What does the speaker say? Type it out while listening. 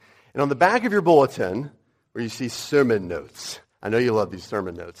And on the back of your bulletin, where you see sermon notes, I know you love these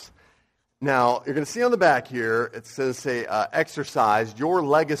sermon notes. Now, you're going to see on the back here, it says, exercise your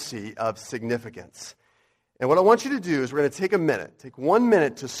legacy of significance. And what I want you to do is we're going to take 1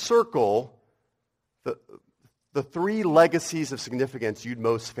 minute to circle the 3 legacies of significance you'd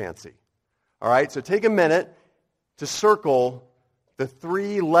most fancy. All right, so take a minute to circle the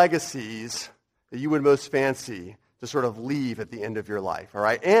 3 legacies that you would most fancy to sort of leave at the end of your life. All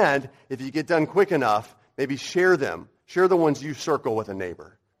right, and if you get done quick enough, maybe share them. Share the ones you circle with a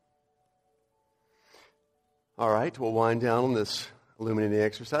neighbor. All right, we'll wind down on this illuminating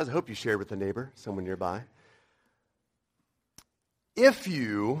exercise. I hope you shared with a neighbor, someone nearby. If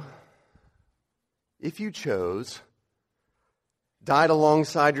you chose, died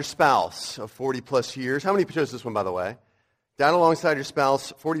alongside your spouse of 40 plus years, how many chose this one, by the way? Died alongside your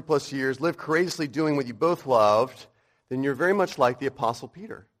spouse 40 plus years, lived courageously doing what you both loved, then you're very much like the Apostle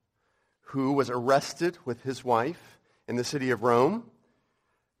Peter, who was arrested with his wife in the city of Rome,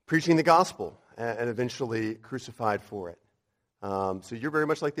 preaching the gospel, and eventually crucified for it. So you're very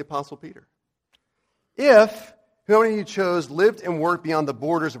much like the Apostle Peter. How many of you chose, lived and worked beyond the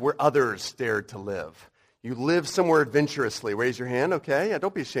borders of where others dared to live? You lived somewhere adventurously. Raise your hand, okay? Yeah,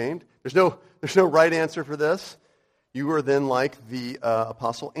 don't be ashamed. There's no right answer for this. You were then like the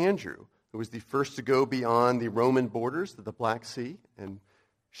Apostle Andrew, who was the first to go beyond the Roman borders to the Black Sea and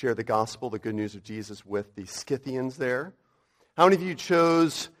share the gospel, the good news of Jesus, with the Scythians there. How many of you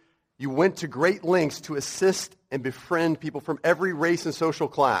chose, you went to great lengths to assist and befriend people from every race and social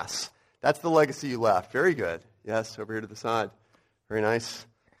class? That's the legacy you left. Very good. Yes, over here to the side. Very nice.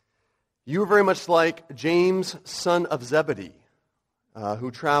 You were very much like James, son of Zebedee,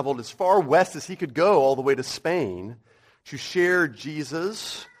 who traveled as far west as he could go, all the way to Spain, to share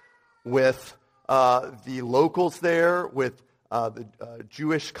Jesus with the locals there, with the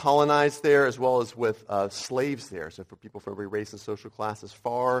Jewish colonized there, as well as with slaves there. So for people from every race and social class, as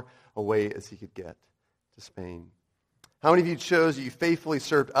far away as he could get to Spain. How many of you chose that you faithfully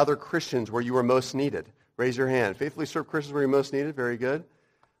served other Christians where you were most needed? Raise your hand. Faithfully serve Christians where you're most needed. Very good.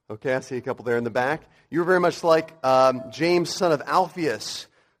 Okay, I see a couple there in the back. You were very much like James, son of Alphaeus,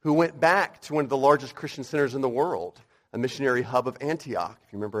 who went back to one of the largest Christian centers in the world, a missionary hub of Antioch.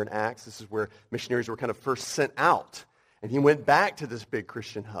 If you remember in Acts, this is where missionaries were kind of first sent out. And he went back to this big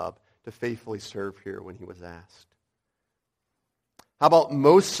Christian hub to faithfully serve here when he was asked. How about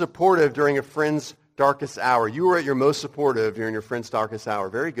most supportive during a friend's darkest hour? You were at your most supportive during your friend's darkest hour.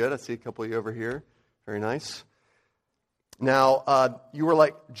 Very good. I see a couple of you over here. Very nice. Now, you were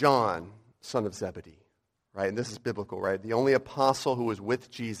like John, son of Zebedee, right? And this is biblical, right? The only apostle who was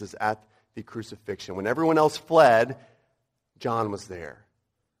with Jesus at the crucifixion. When everyone else fled, John was there.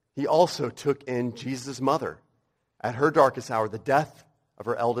 He also took in Jesus' mother at her darkest hour, the death of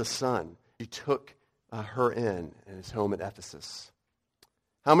her eldest son. He took her in his home at Ephesus.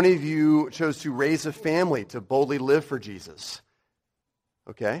 How many of you chose to raise a family to boldly live for Jesus?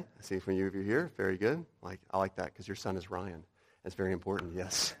 Okay, I see from you if you're here. Very good. I like that because your son is Ryan. That's very important,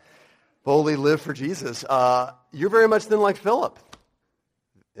 yes. Boldly live for Jesus. You're very much then like Philip.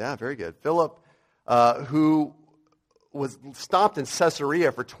 Yeah, very good. Philip, who was stopped in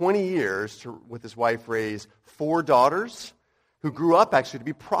Caesarea for 20 years to, with his wife, raise 4 daughters who grew up actually to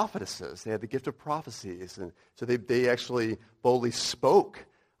be prophetesses. They had the gift of prophecies. And so they actually boldly spoke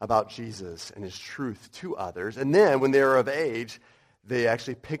about Jesus and his truth to others. And then when they were of age, they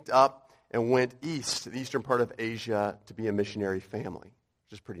actually picked up and went east to the eastern part of Asia to be a missionary family,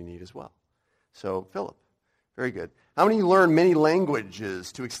 which is pretty neat as well. So, Philip, very good. How many of you learn many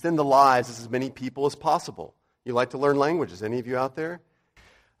languages to extend the lives of as many people as possible? You like to learn languages? Any of you out there?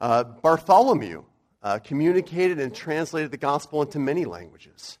 Bartholomew communicated and translated the gospel into many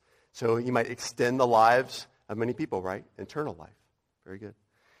languages. So you might extend the lives of many people, right? Eternal life. Very good.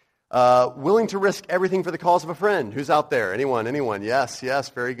 Willing to risk everything for the cause of a friend. Who's out there? Anyone? Yes,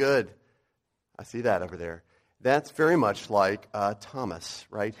 very good. I see that over there. That's very much like Thomas,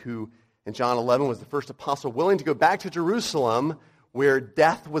 right? Who in John 11 was the first apostle willing to go back to Jerusalem where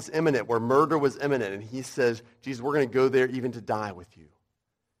death was imminent, where murder was imminent. And he says, Jesus, we're going to go there even to die with you.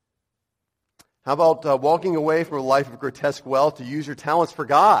 How about walking away from a life of grotesque wealth to use your talents for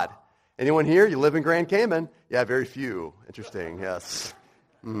God? Anyone here? You live in Grand Cayman? Yeah, very few. Interesting, yes.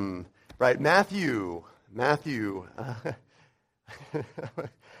 Right, Matthew. I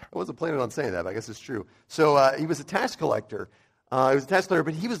wasn't planning on saying that, but I guess it's true. So he was a tax collector.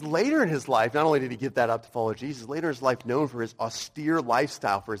 But he was later in his life, not only did he give that up to follow Jesus, later in his life known for his austere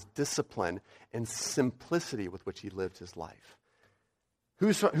lifestyle, for his discipline and simplicity with which he lived his life.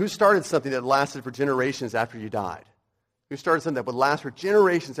 Who started something that lasted for generations after you died? who started something that would last for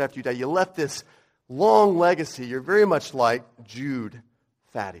generations after you die. You left this long legacy. You're very much like Jude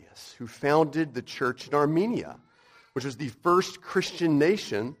Thaddeus, who founded the church in Armenia, which was the first Christian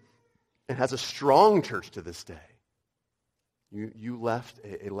nation and has a strong church to this day. You left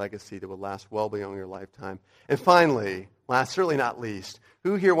a legacy that will last well beyond your lifetime. And finally, last, certainly not least,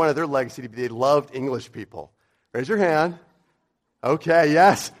 who here wanted their legacy to be they loved English people? Raise your hand. Okay,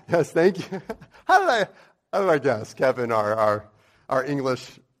 yes, thank you. How did I guess, Kevin, our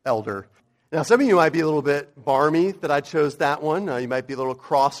English elder? Now, some of you might be a little bit barmy that I chose that one. You might be a little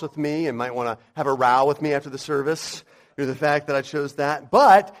cross with me and might want to have a row with me after the service due to the fact that I chose that.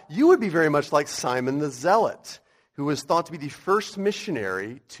 But you would be very much like Simon the Zealot, who was thought to be the first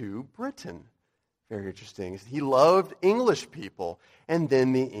missionary to Britain. Very interesting. He loved English people, and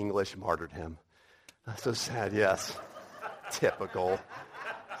then the English martyred him. So sad, yes. Typical.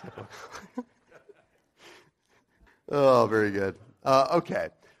 Oh, very good. Okay.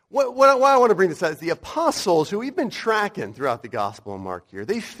 Why I want to bring this out is the apostles, who we've been tracking throughout the Gospel of Mark here,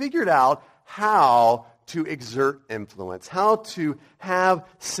 they figured out how to exert influence, how to have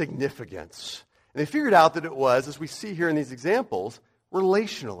significance. And they figured out that it was, as we see here in these examples,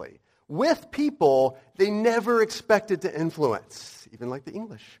 relationally. With people they never expected to influence, even like the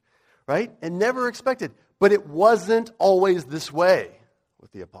English, right? And never expected. But it wasn't always this way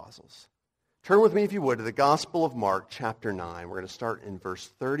with the apostles. Turn with me, if you would, to the Gospel of Mark, chapter 9. We're going to start in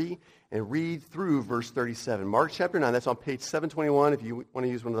verse 30 and read through verse 37. Mark chapter 9, that's on page 721 if you want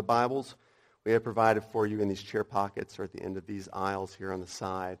to use one of the Bibles. We have provided for you in these chair pockets or at the end of these aisles here on the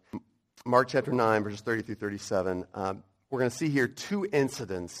side. Mark chapter 9, verses 30 through 37. We're going to see here two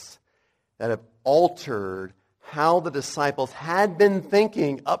incidents that have altered how the disciples had been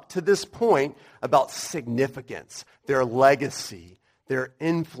thinking up to this point about significance, their legacy, their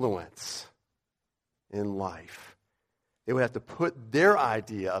influence in life. They would have to put their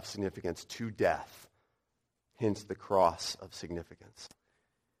idea of significance to death, hence the cross of significance.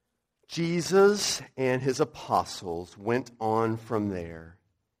 Jesus and his apostles went on from there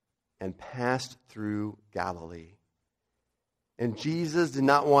and passed through Galilee. And Jesus did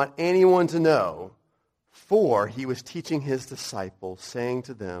not want anyone to know, for he was teaching his disciples, saying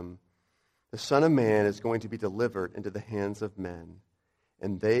to them, "The Son of Man is going to be delivered into the hands of men,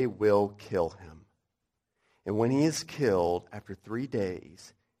 and they will kill him. And when he is killed, after 3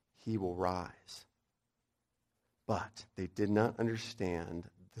 days, he will rise." But they did not understand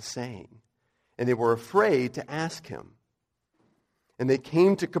the saying, and they were afraid to ask him. And they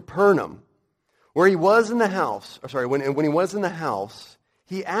came to Capernaum, where he was in the house. When he was in the house,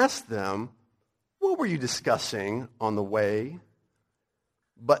 he asked them, "What were you discussing on the way?"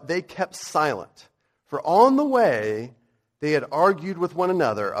 But they kept silent, for on the way they had argued with one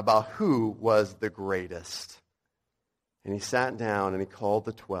another about who was the greatest. And he sat down and he called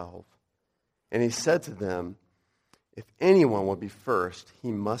the 12. And he said to them, "If anyone will be first,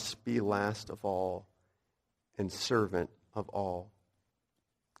 he must be last of all and servant of all."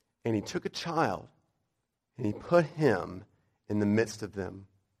 And he took a child and he put him in the midst of them.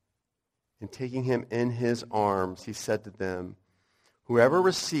 And taking him in his arms, he said to them, "Whoever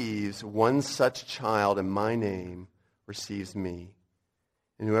receives one such child in my name receives me.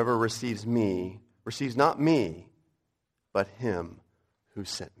 And whoever receives me receives not me, but him who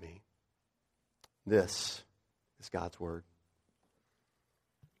sent me." This is God's word.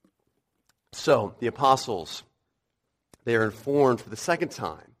 So, the apostles, they are informed for the second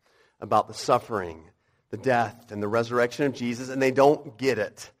time about the suffering, the death, and the resurrection of Jesus, and they don't get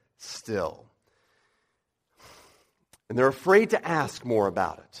it still. And they're afraid to ask more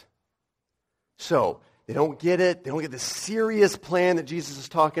about it. So, they don't get it. They don't get the serious plan that Jesus is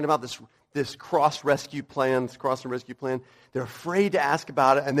talking about, this cross-rescue plan, this cross and rescue plan. They're afraid to ask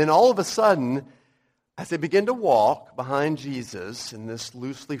about it, and then all of a sudden, as they begin to walk behind Jesus in this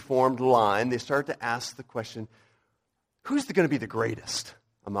loosely formed line, they start to ask the question, who's going to be the greatest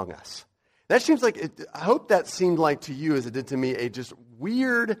among us? That seems like, I hope that seemed like to you, as it did to me, a just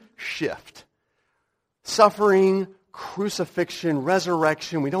weird shift. Suffering, crucifixion,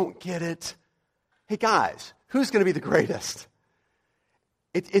 resurrection, we don't get it. Hey guys, who's going to be the greatest?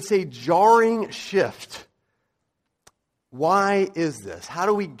 It's a jarring shift. Why is this? How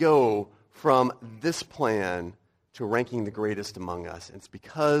do we go from this plan to ranking the greatest among us? And it's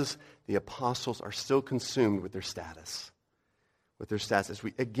because the apostles are still consumed with their status.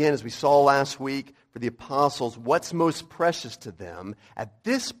 As we saw last week, for the apostles, what's most precious to them at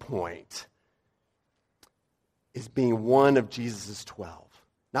this point is being one of Jesus' 12.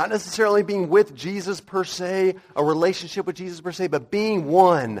 Not necessarily being with Jesus per se, a relationship with Jesus per se, but being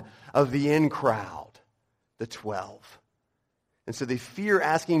one of the in crowd, the 12. And so they fear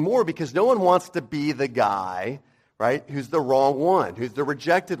asking more because no one wants to be the guy, right, who's the wrong one, who's the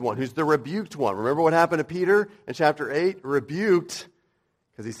rejected one, who's the rebuked one. Remember what happened to Peter in chapter 8? Rebuked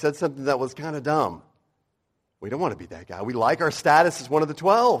because he said something that was kind of dumb. We don't want to be that guy. We like our status as one of the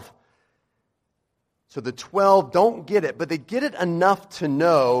 12. So the 12 don't get it, but they get it enough to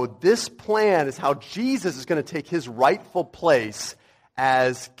know this plan is how Jesus is going to take his rightful place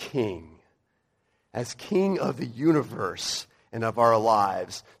as king of the universe and of our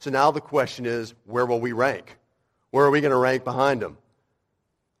lives. So now the question is, where will we rank? Where are we going to rank behind him?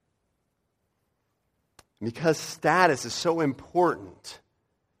 Because status is so important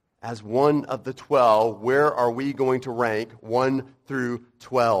as one of the 12, where are we going to rank 1 through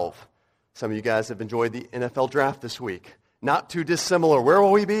 12? Some of you guys have enjoyed the NFL draft this week. Not too dissimilar. Where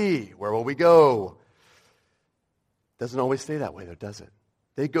will we be? Where will we go? Doesn't always stay that way, though, does it?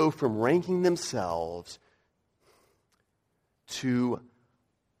 They go from ranking themselves to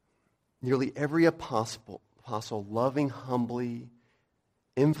nearly every apostle loving humbly,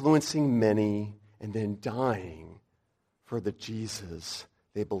 influencing many, and then dying for the Jesus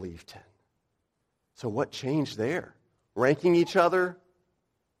they believed in. So what changed there? Ranking each other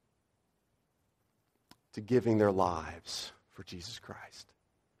to giving their lives for Jesus Christ.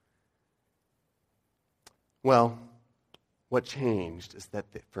 Well, what changed is that,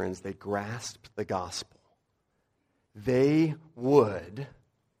 friends, they grasped the gospel. They would,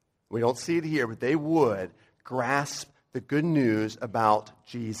 we don't see it here, but they would grasp the good news about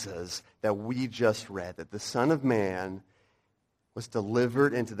Jesus that we just read, that the Son of Man was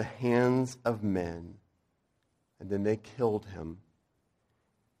delivered into the hands of men, and then they killed him.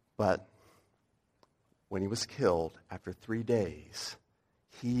 But when he was killed, after 3 days,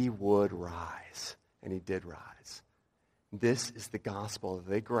 he would rise, and he did rise. This is the gospel that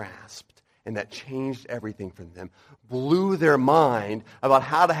they grasped, and that changed everything for them, blew their mind about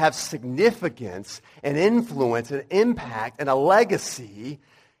how to have significance and influence and impact and a legacy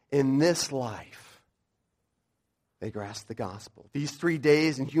in this life. They grasped the gospel. These 3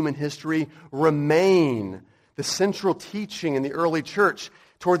 days in human history remain the central teaching in the early church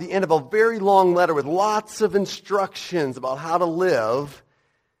toward the end of a very long letter with lots of instructions about how to live.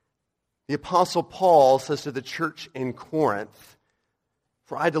 The Apostle Paul says to the church in Corinth,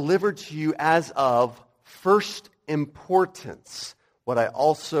 "For I delivered to you as of first importance what I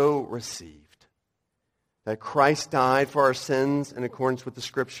also received, that Christ died for our sins in accordance with the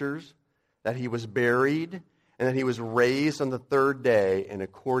Scriptures, that he was buried, and that he was raised on the third day in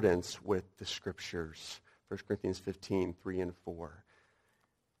accordance with the Scriptures." 1 Corinthians 15, 3 and 4.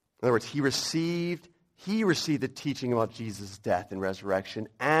 In other words, he received the teaching about Jesus' death and resurrection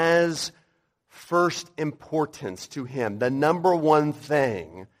as first importance to him, the number one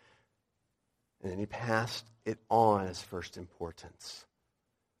thing. And then he passed it on as first importance.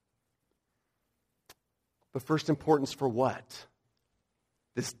 But first importance for what?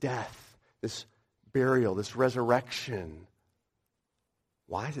 This death, this burial, this resurrection.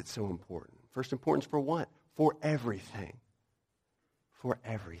 Why is it so important? First importance for what? For everything. For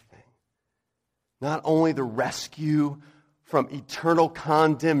everything. Not only the rescue from eternal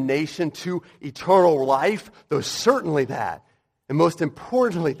condemnation to eternal life, though certainly that, and most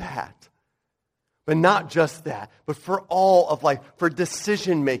importantly that, but not just that, but for all of life, for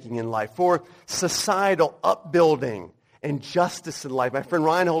decision-making in life, for societal upbuilding and justice in life. My friend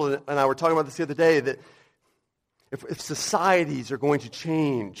Reinhold and I were talking about this the other day, that if societies are going to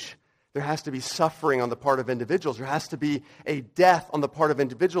change, there has to be suffering on the part of individuals. There has to be a death on the part of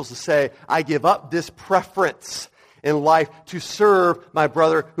individuals to say, I give up this preference in life to serve my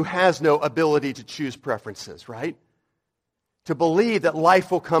brother who has no ability to choose preferences, right? To believe that life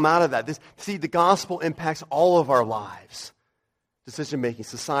will come out of that. See, the gospel impacts all of our lives. Decision-making,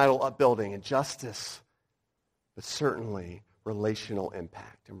 societal upbuilding, and justice. But certainly relational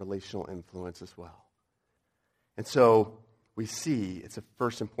impact and relational influence as well. And so we see it's of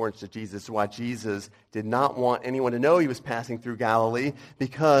first importance to Jesus. This is why Jesus did not want anyone to know he was passing through Galilee,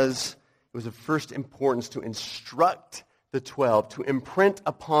 because it was of first importance to instruct the 12, to imprint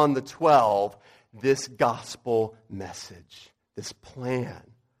upon the 12 this gospel message, this plan.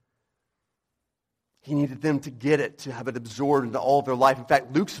 He needed them to get it, to have it absorbed into all of their life. In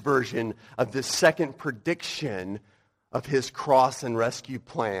fact, Luke's version of this second prediction of his cross and rescue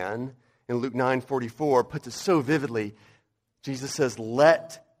plan in Luke 9:44 puts it so vividly. Jesus says,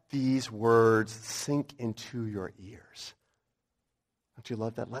 let these words sink into your ears. Don't you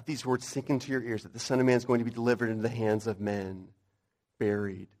love that? Let these words sink into your ears, that the Son of Man is going to be delivered into the hands of men,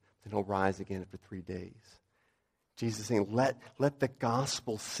 buried, then he'll rise again after 3 days. Jesus is saying, let the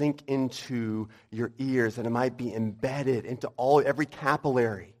gospel sink into your ears, and it might be embedded into every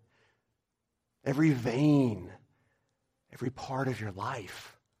capillary, every vein, every part of your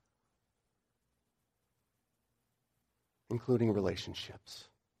life, including relationships.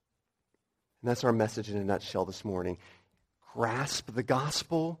 And that's our message in a nutshell this morning. Grasp the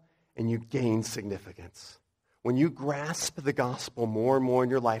gospel, and you gain significance. When you grasp the gospel more and more in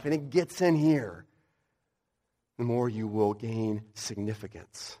your life, and it gets in here, the more you will gain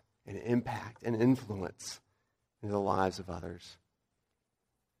significance and impact and influence in the lives of others.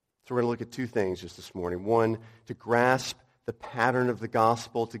 So we're going to look at two things just this morning. One, to grasp the pattern of the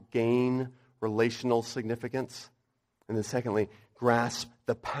gospel to gain relational significance. And then secondly, grasp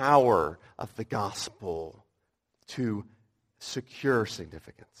the power of the gospel to secure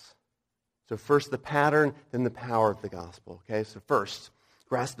significance. So first the pattern, then the power of the gospel. Okay, so first,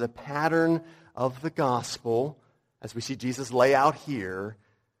 grasp the pattern of the gospel, as we see Jesus lay out here,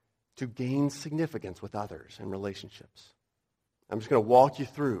 to gain significance with others and relationships. I'm just going to walk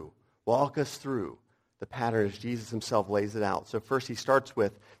us through the pattern as Jesus himself lays it out. So first he starts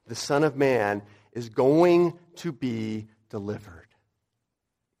with, the Son of Man is going to be delivered.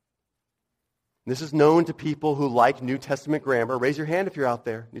 This is known to people who like New Testament grammar. Raise your hand if you're out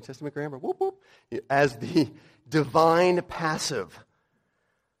there. New Testament grammar, whoop, whoop. As the divine passive.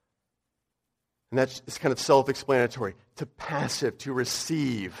 And that's kind of self-explanatory. To passive, to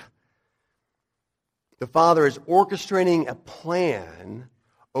receive. The Father is orchestrating a plan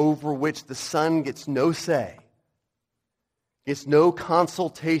over which the Son gets no say. Gets no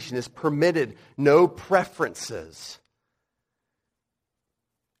consultation, is permitted, no preferences.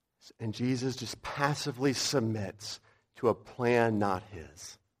 And Jesus just passively submits to a plan not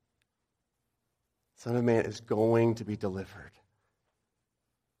his. Son of Man is going to be delivered.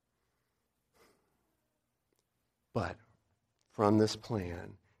 But from this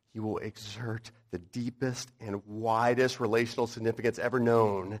plan, he will exert the deepest and widest relational significance ever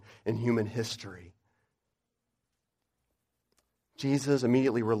known in human history. Jesus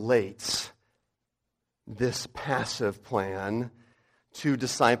immediately relates this passive plan to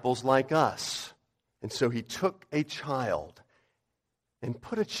disciples like us. And so he took a child and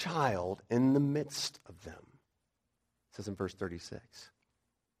put a child in the midst of them. It says in verse 36.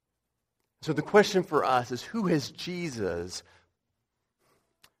 So the question for us is, who has Jesus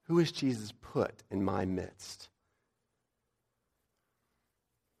put in my midst?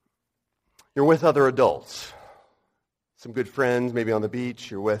 You're with other adults, some good friends, maybe on the beach.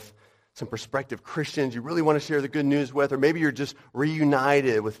 You're with some prospective Christians you really want to share the good news with, or maybe you're just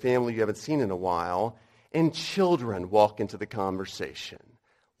reunited with family you haven't seen in a while, and children walk into the conversation.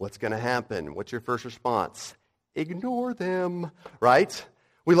 What's going to happen? What's your first response? Ignore them, right?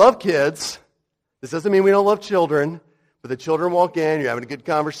 We love kids. This doesn't mean we don't love children, but the children walk in, you're having a good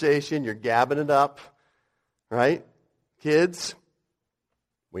conversation, you're gabbing it up, right? Kids,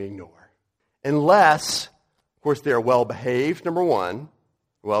 we ignore. Unless, of course, they're well-behaved, number one.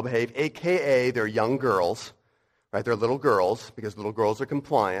 Well-behaved, a.k.a. they're young girls, right? They're little girls, because little girls are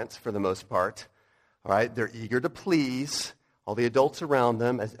compliant for the most part, all right? They're eager to please all the adults around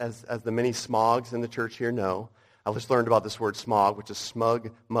them, as the many smogs in the church here know. I just learned about this word smog, which is smug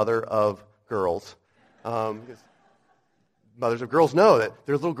mother of girls. Because mothers of girls know that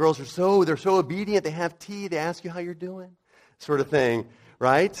their little girls they're so obedient, they have tea, they ask you how you're doing, sort of thing,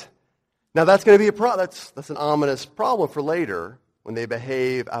 right? Now that's going to be that's an ominous problem for later, when they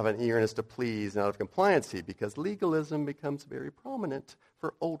behave out of an eagerness to please and out of compliancy, because legalism becomes very prominent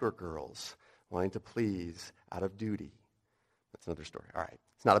for older girls wanting to please out of duty. That's another story. All right.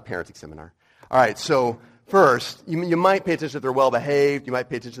 It's not a parenting seminar. All right. So first, you might pay attention if they're well-behaved. You might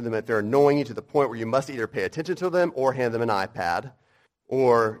pay attention to them if they're annoying you to the point where you must either pay attention to them or hand them an iPad,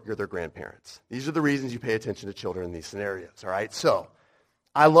 or you're their grandparents. These are the reasons you pay attention to children in these scenarios. All right. So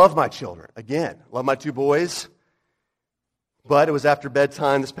I love my children. Again, love my two boys. But it was after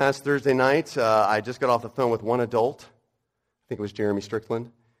bedtime this past Thursday night. I just got off the phone with one adult. I think it was Jeremy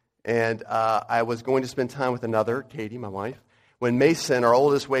Strickland. And I was going to spend time with another, Katie, my wife, when Mason, our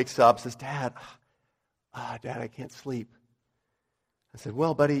oldest, wakes up and says, Dad, I can't sleep. I said,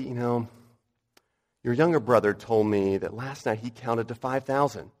 well, buddy, your younger brother told me that last night he counted to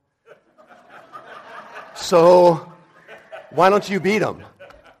 5,000. So why don't you beat him?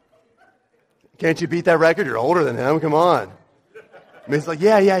 Can't you beat that record? You're older than him. Come on. And he's like,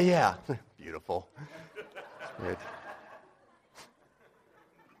 yeah. Beautiful. Great.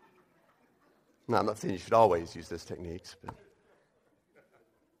 No, I'm not saying you should always use those techniques.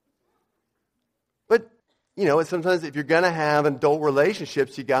 But sometimes if you're going to have adult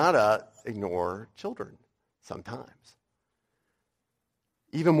relationships, you got to ignore children. Sometimes.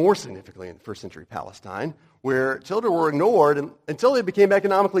 Even more significantly in first century Palestine, where children were ignored until they became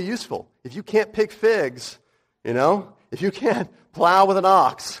economically useful. If you can't pick figs, if you can't plow with an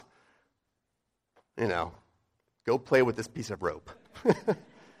ox, go play with this piece of rope.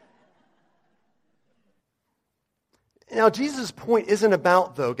 Now, Jesus' point isn't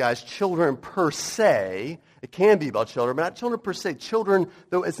about, though, guys, children per se. It can be about children, but not children per se. Children,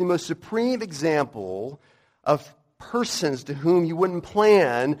 though, as the most supreme example of persons to whom you wouldn't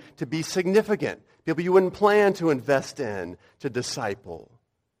plan to be significant, people you wouldn't plan to invest in, to disciple.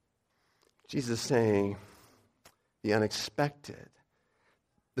 Jesus is saying the unexpected,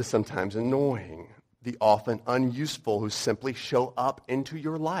 the sometimes annoying, the often unuseful who simply show up into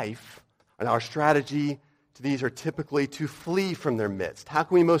your life. And our strategy to these are typically to flee from their midst. How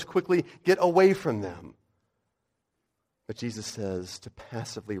can we most quickly get away from them? But Jesus says to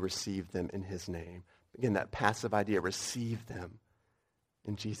passively receive them in his name. Again, that passive idea, receive them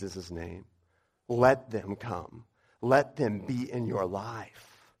in Jesus' name. Let them come. Let them be in your life.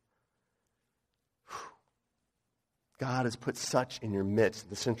 God has put such in your midst.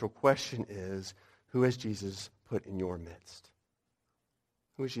 The central question is, who has Jesus put in your midst?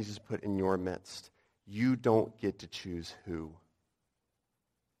 Who has Jesus put in your midst? You don't get to choose who,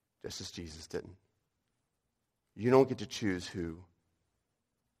 just as Jesus didn't. You don't get to choose who.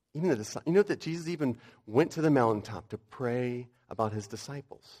 Even that Jesus even went to the mountaintop to pray about his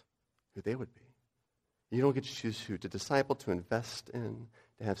disciples, who they would be. You don't get to choose who to disciple, to invest in,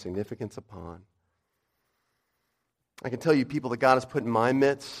 to have significance upon. I can tell you people that God has put in my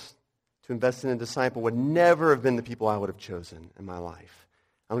midst to invest in and disciple would never have been the people I would have chosen in my life.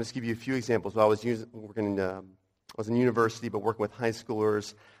 I'm going to just give you a few examples. While I was in university, but working with high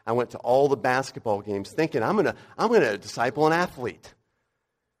schoolers, I went to all the basketball games thinking, I'm going to disciple an athlete.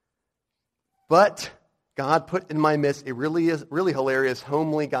 But God put in my midst a really hilarious,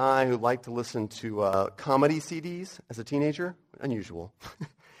 homely guy who liked to listen to comedy CDs as a teenager. Unusual.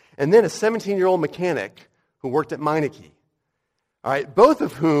 And then a 17-year-old mechanic who worked at Meineke. All right, both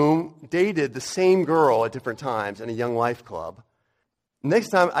of whom dated the same girl at different times in a young life club. Next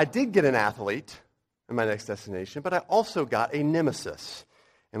time, I did get an athlete in my next destination, but I also got a nemesis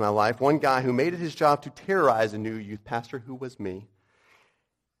in my life. One guy who made it his job to terrorize a new youth pastor who was me.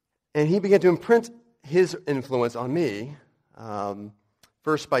 And he began to imprint his influence on me,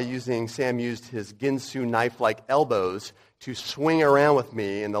 first by Sam used his Ginsu knife-like elbows to swing around with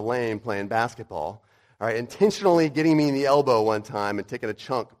me in the lane playing basketball. All right, intentionally getting me in the elbow one time and taking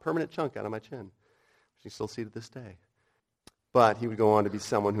a permanent chunk out of my chin, which you still see to this day. But he would go on to be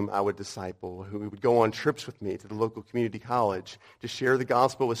someone whom I would disciple, who would go on trips with me to the local community college to share the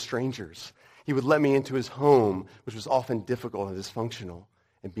gospel with strangers. He would let me into his home, which was often difficult and dysfunctional,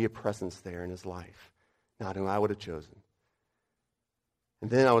 and be a presence there in his life, not whom I would have chosen. And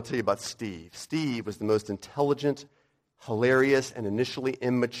then I will tell you about Steve. Steve was the most intelligent, hilarious, and initially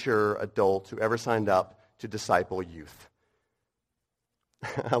immature adult who ever signed up to disciple youth.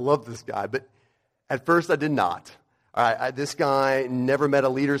 I love this guy, but at first I did not. This guy never met a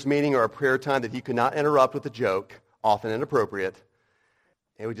leaders meeting or a prayer time that he could not interrupt with a joke, often inappropriate.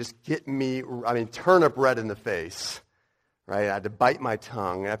 It would just get me, turnip red in the face. Right? I had to bite my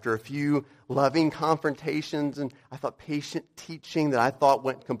tongue. After a few loving confrontations and I thought patient teaching that I thought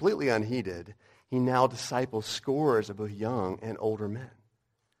went completely unheeded, he now disciples scores of both young and older men,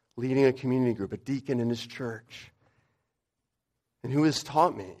 leading a community group, a deacon in his church. And who has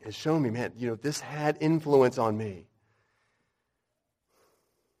taught me, has shown me, man, this had influence on me.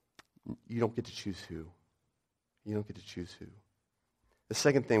 You don't get to choose who. You don't get to choose who. The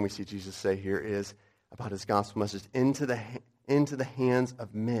second thing we see Jesus say here is about his gospel message, into the hands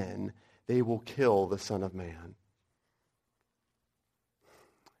of men, they will kill the Son of Man.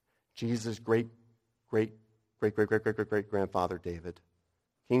 Jesus' great-great-great-great-great-great-great-grandfather David,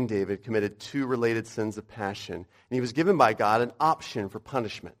 King David, committed 2 related sins of passion, and he was given by God an option for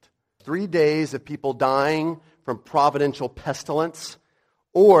punishment. 3 days of people dying from providential pestilence,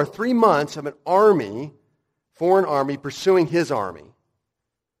 or 3 months of an army, foreign army, pursuing his army.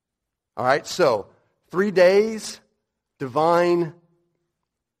 All right, so 3 days, divine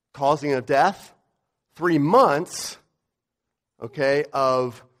causing of death. 3 months,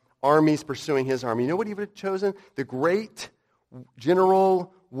 of armies pursuing his army. You know what he would have chosen? The great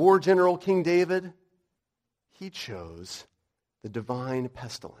war general King David? He chose the divine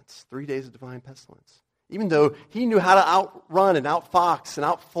pestilence. 3 days of divine pestilence. Even though he knew how to outrun and outfox and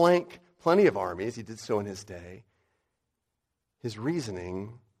outflank plenty of armies, he did so in his day. His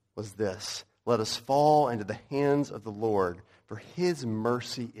reasoning was this: let us fall into the hands of the Lord, for his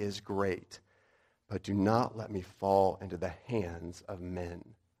mercy is great, but do not let me fall into the hands of men.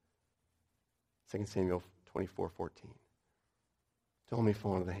 2 Samuel 24:14. Don't let me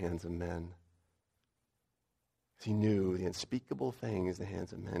fall into the hands of men. Because he knew the unspeakable things the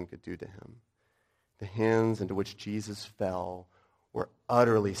hands of men could do to him. The hands into which Jesus fell were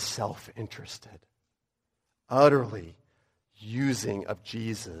utterly self-interested, utterly using of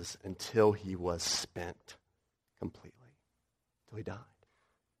Jesus until he was spent completely, until he died.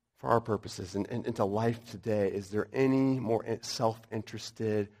 For our purposes and into life today, is there any more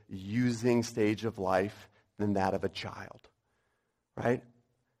self-interested, using stage of life than that of a child? Right?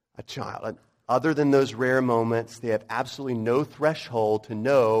 A child. Other than those rare moments, they have absolutely no threshold to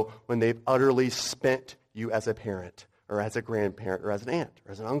know when they've utterly spent you as a parent or as a grandparent or as an aunt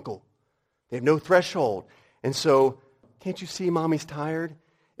or as an uncle. They have no threshold. And so, can't you see mommy's tired?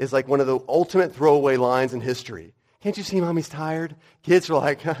 Is like one of the ultimate throwaway lines in history. Can't you see mommy's tired? Kids are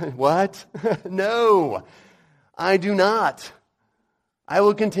like, what? No, I do not. I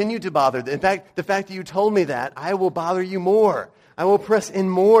will continue to bother. In fact, the fact that you told me that, I will bother you more. I will press in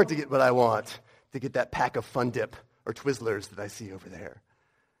more to get what I want, to get that pack of Fun Dip or Twizzlers that I see over there.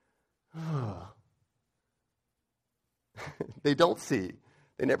 Oh. They don't see.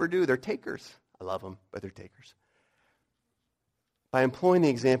 They never do. They're takers. I love them, but they're takers. By employing the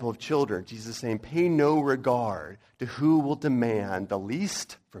example of children, Jesus is saying, pay no regard to who will demand the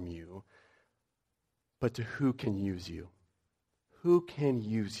least from you, but to who can use you. Who can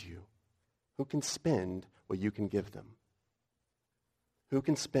use you? Who can spend what you can give them? Who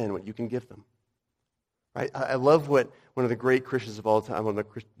can spend what you can give them? Right? I love what one of the great Christians of all time, one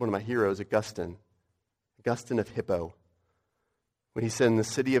of my heroes, Augustine of Hippo, when he said in the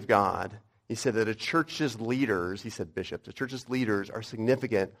City of God, he said that a church's leaders, he said bishops, a church's leaders are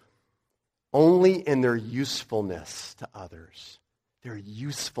significant only in their usefulness to others. Their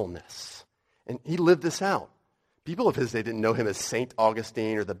usefulness. And he lived this out. People of his day didn't know him as St.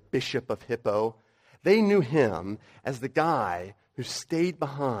 Augustine or the Bishop of Hippo. They knew him as the guy who stayed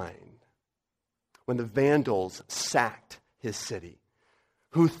behind when the Vandals sacked his city,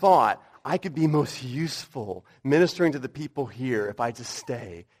 who thought, I could be most useful ministering to the people here if I just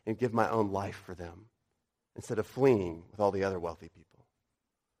stay and give my own life for them instead of fleeing with all the other wealthy people.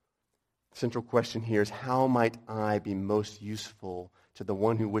 The central question here is, how might I be most useful to the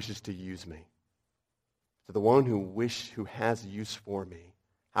one who wishes to use me? To the one who has use for me?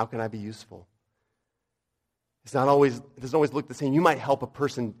 How can I be useful? It doesn't always look the same. You might help a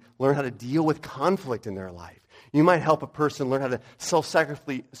person learn how to deal with conflict in their life. You might help a person learn how to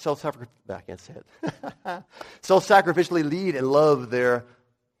self-sacrificially lead and love their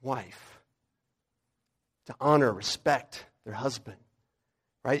wife, to honor, respect their husband,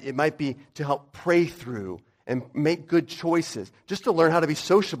 right? It might be to help pray through and make good choices, just to learn how to be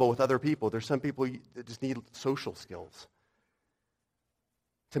sociable with other people. There's some people that just need social skills.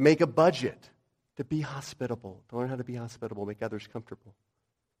 To make a budget, to be hospitable, to learn how to be hospitable, make others comfortable.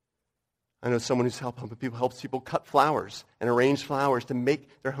 I know someone who's helps people cut flowers and arrange flowers to make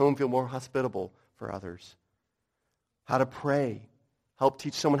their home feel more hospitable for others. How to pray. Help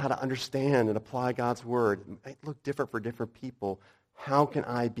teach someone how to understand and apply God's word. It might look different for different people. How can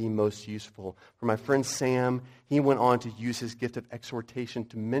I be most useful? For my friend Sam, he went on to use his gift of exhortation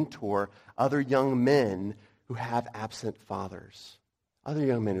to mentor other young men who have absent fathers. Other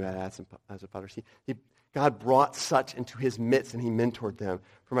young men who had absent fathers. God brought such into his midst, and he mentored them.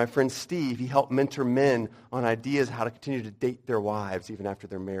 For my friend Steve, he helped mentor men on ideas how to continue to date their wives even after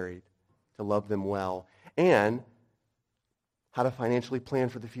they're married, to love them well, and how to financially plan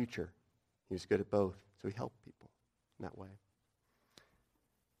for the future. He was good at both, so he helped people in that way.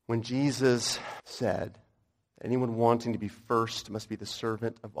 When Jesus said, anyone wanting to be first must be the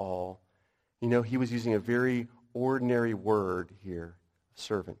servant of all, he was using a very ordinary word here,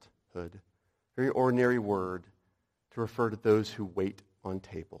 servanthood. Very ordinary word to refer to those who wait on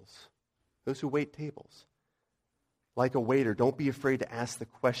tables. Those who wait tables. Like a waiter, don't be afraid to ask the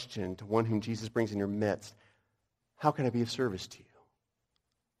question to one whom Jesus brings in your midst, how can I be of service to you?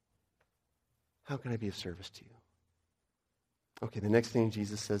 How can I be of service to you? Okay, the next thing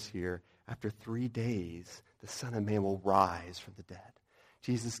Jesus says here, after 3 days, the Son of Man will rise from the dead.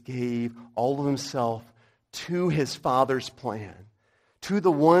 Jesus gave all of himself to his Father's plan. To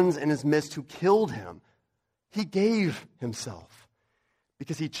the ones in his midst who killed him, he gave himself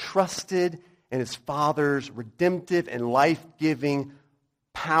because he trusted in his Father's redemptive and life-giving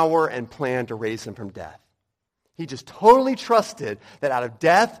power and plan to raise him from death. He just totally trusted that out of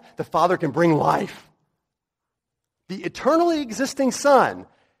death, the Father can bring life. The eternally existing Son,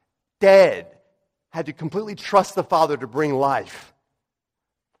 dead, had to completely trust the Father to bring life.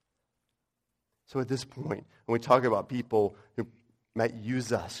 So at this point, when we talk about people who might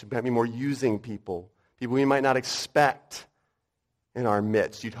use us, who might be more using people we might not expect in our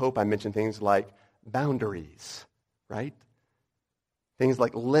midst, you'd hope I mentioned things like boundaries, right? Things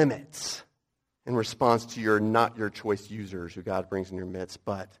like limits in response to your not your choice users who God brings in your midst.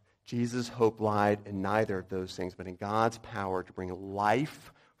 But Jesus' hope lied in neither of those things, but in God's power to bring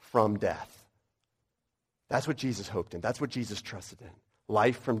life from death. That's what Jesus hoped in. That's what Jesus trusted in.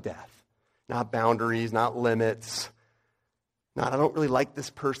 Life from death. Not boundaries, not limits. Not, I don't really like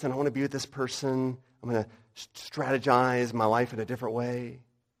this person. I want to be with this person. I'm going to strategize my life in a different way.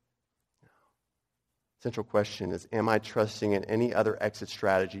 No. Central question is, am I trusting in any other exit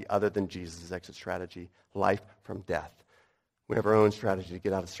strategy other than Jesus' exit strategy? Life from death. We have our own strategy to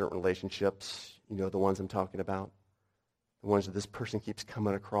get out of certain relationships. You know the ones I'm talking about. The ones that this person keeps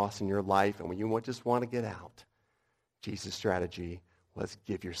coming across in your life, and when you just want to get out. Jesus' strategy was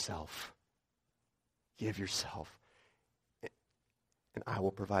give yourself. Give yourself. And I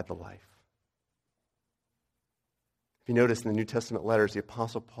will provide the life. If you notice in the New Testament letters, the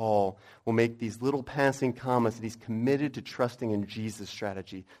Apostle Paul will make these little passing comments that he's committed to trusting in Jesus'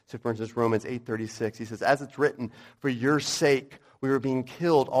 strategy. So for instance, Romans 8:36, he says, as it's written, for your sake we were being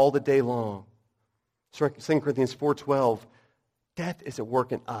killed all the day long. 2 Corinthians 4:12, death is at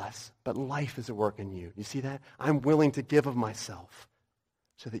work in us, but life is at work in you. You see that? I'm willing to give of myself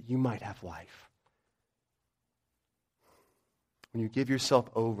so that you might have life. When you give yourself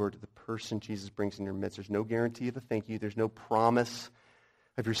over to the person Jesus brings in your midst, there's no guarantee of a thank you. There's no promise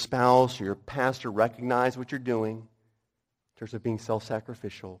of your spouse or your pastor recognize what you're doing in terms of being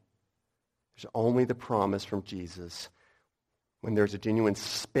self-sacrificial. There's only the promise from Jesus. When there's a genuine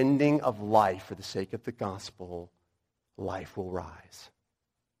spending of life for the sake of the gospel, life will rise.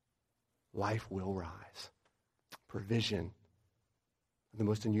 Life will rise. Provision of the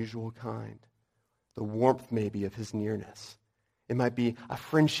most unusual kind. The warmth maybe of his nearness. It might be a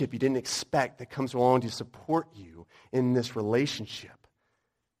friendship you didn't expect that comes along to support you in this relationship.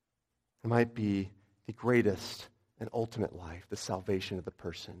 It might be the greatest and ultimate life, the salvation of the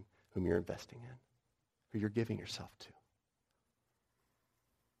person whom you're investing in, who you're giving yourself to.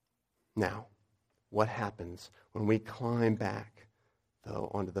 Now, what happens when we climb back,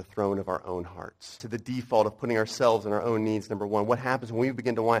 though, onto the throne of our own hearts, to the default of putting ourselves and our own needs number one? What happens when we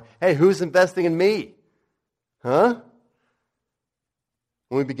begin to whine, hey, who's investing in me? Huh?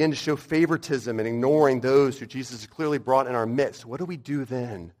 When we begin to show favoritism and ignoring those who Jesus has clearly brought in our midst, what do we do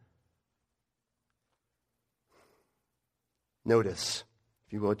then? Notice,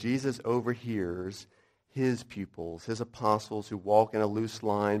 if you will, Jesus overhears his pupils, his apostles who walk in a loose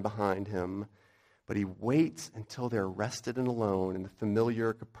line behind him, but he waits until they're rested and alone in the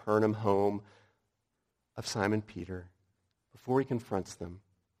familiar Capernaum home of Simon Peter before he confronts them.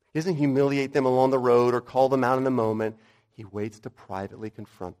 He doesn't humiliate them along the road or call them out in the moment. He waits to privately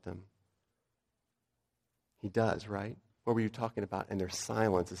confront them. He does, right? What were you talking about? And their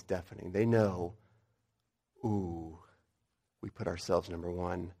silence is deafening. They know, ooh, we put ourselves number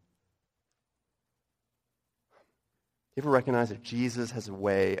one. You ever recognize that Jesus has a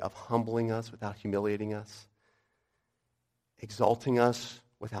way of humbling us without humiliating us? Exalting us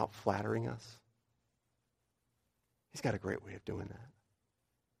without flattering us? He's got a great way of doing that.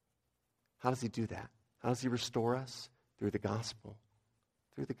 How does he do that? How does he restore us? Through the gospel.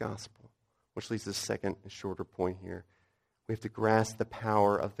 Through the gospel. Which leads to the second and shorter point here. We have to grasp the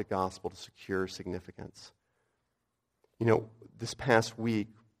power of the gospel to secure significance. You know, this past week,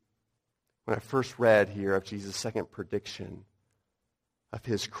 when I first read here of Jesus' second prediction of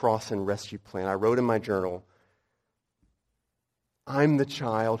his cross and rescue plan, I wrote in my journal, I'm the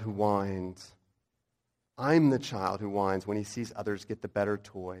child who whines. I'm the child who whines when he sees others get the better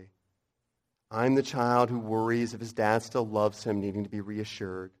toy. I'm the child who worries if his dad still loves him, needing to be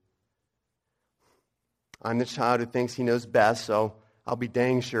reassured. I'm the child who thinks he knows best, so I'll be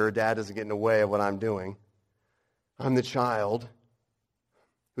dang sure dad doesn't get in the way of what I'm doing. I'm the child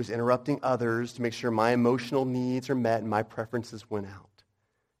who's interrupting others to make sure my emotional needs are met and my preferences win out.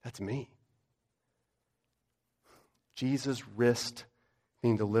 That's me. Jesus risked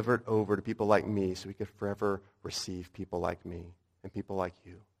being delivered over to people like me so he could forever receive people like me and people like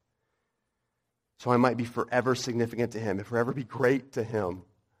you. So I might be forever significant to him and forever be great to him.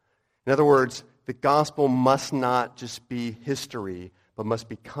 In other words, the gospel must not just be history, but must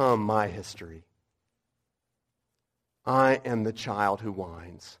become my history. I am the child who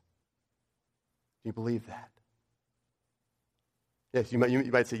whines. Do you believe that? Yes, you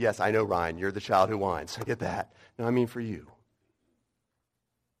might say, yes, I know, Ryan, you're the child who whines. I get that. No, I mean for you.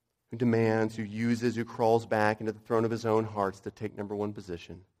 Who demands, who uses, who crawls back into the throne of his own hearts to take number one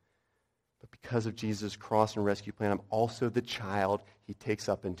position. But But because of Jesus' cross and rescue plan, I'm also the child he takes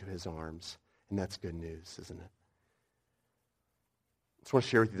up into his arms. And that's good news, isn't it? I just want to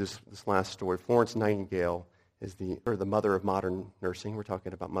share with you this last story. Florence Nightingale is the mother of modern nursing. We're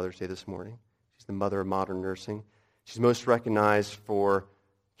talking about Mother's Day this morning. She's the mother of modern nursing. She's most recognized for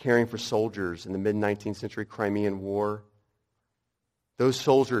caring for soldiers in the mid-19th century Crimean War. Those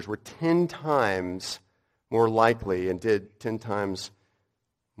soldiers were 10 times more likely and did 10 times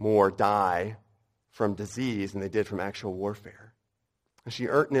more die from disease than they did from actual warfare. And she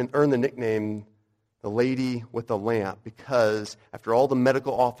earned the nickname the Lady with the Lamp because after all the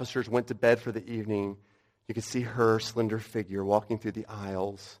medical officers went to bed for the evening, you could see her slender figure walking through the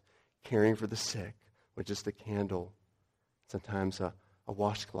aisles, caring for the sick with just a candle, sometimes a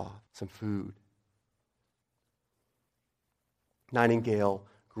washcloth, some food. Nightingale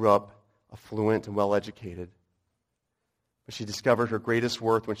grew up affluent and well-educated, but she discovered her greatest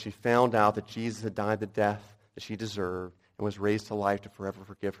worth when she found out that Jesus had died the death that she deserved and was raised to life to forever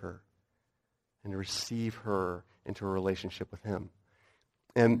forgive her and to receive her into a relationship with him.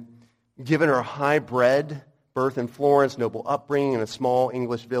 And given her high-bred birth in Florence, noble upbringing in a small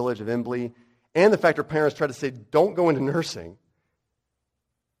English village of Embley, and the fact her parents tried to say, don't go into nursing,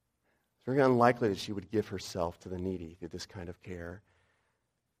 it's very unlikely that she would give herself to the needy through this kind of care.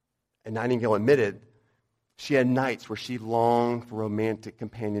 And Nightingale admitted she had nights where she longed for romantic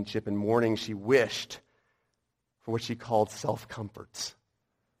companionship, and mornings she wished for what she called self-comforts.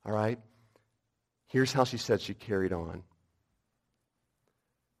 All right? Here's how she said she carried on.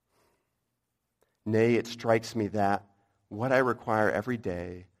 Nay, it strikes me that what I require every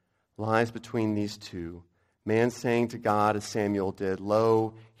day lies between these two, man saying to God as Samuel did,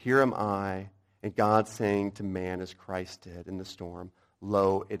 Lo, here am I, and God saying to man as Christ did in the storm,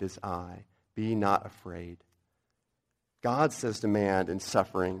 Lo, it is I, be not afraid. God says to man in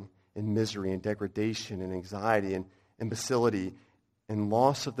suffering, in misery, in degradation, in anxiety, in imbecility, in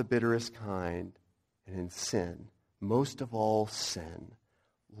loss of the bitterest kind, and in sin, most of all sin,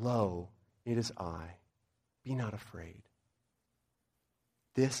 Lo, it is I, be not afraid.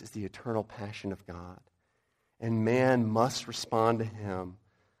 This is the eternal passion of God. And man must respond to him,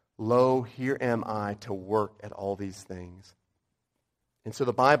 Lo, here am I to work at all these things. And so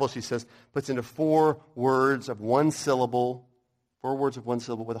the Bible, she says, puts into 4 words of one syllable, where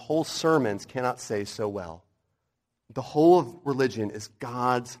the whole sermons cannot say so well. The whole of religion is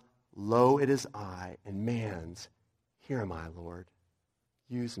God's, Lo, it is I, and man's, here am I, Lord.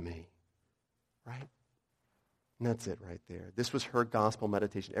 Use me. Right? And that's it right there. This was her gospel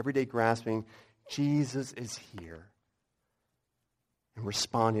meditation. Every day grasping, Jesus is here. And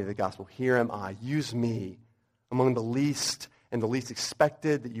responding to the gospel, here am I, use me among the least and the least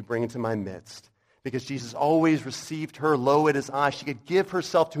expected that you bring into my midst. Because Jesus always received her, Lo, it is I. She could give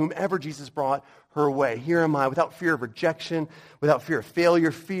herself to whomever Jesus brought her way. Here am I, without fear of rejection, without fear of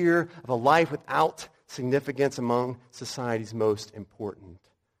failure, fear of a life without significance among society's most important.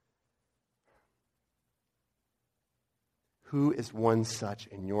 Who is one such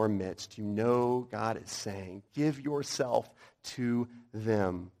in your midst? You know God is saying, give yourself to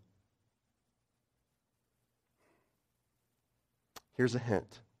them. Here's a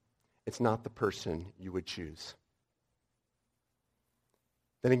hint. It's not the person you would choose.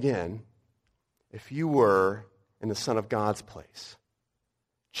 Then again, if you were in the Son of God's place,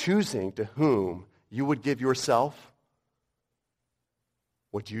 choosing to whom you would give yourself,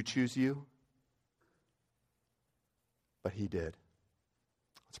 would you choose you? But he did.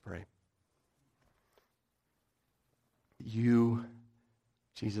 Let's pray. You,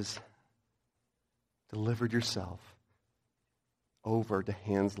 Jesus, delivered yourself over to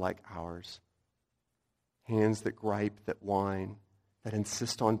hands like ours. Hands that gripe, that whine, that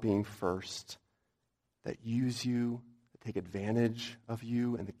insist on being first, that use you, that take advantage of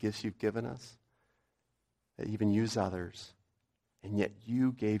you and the gifts you've given us, that even use others. And yet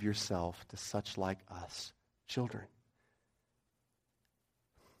you gave yourself to such like us, children.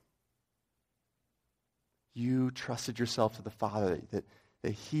 You trusted yourself to the Father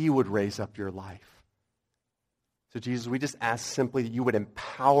that he would raise up your life. So Jesus, we just ask simply that you would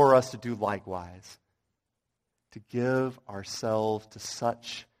empower us to do likewise, to give ourselves to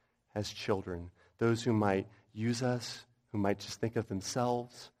such as children, those who might use us, who might just think of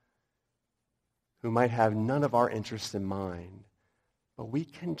themselves, who might have none of our interests in mind, but we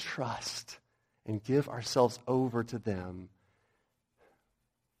can trust and give ourselves over to them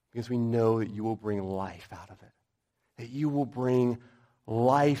because we know that you will bring life out of it, that you will bring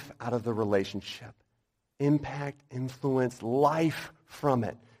life out of the relationship, impact, influence, life from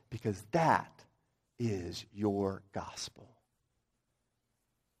it, because that is your gospel.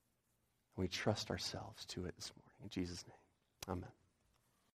 We trust ourselves to it this morning. In Jesus' name, amen.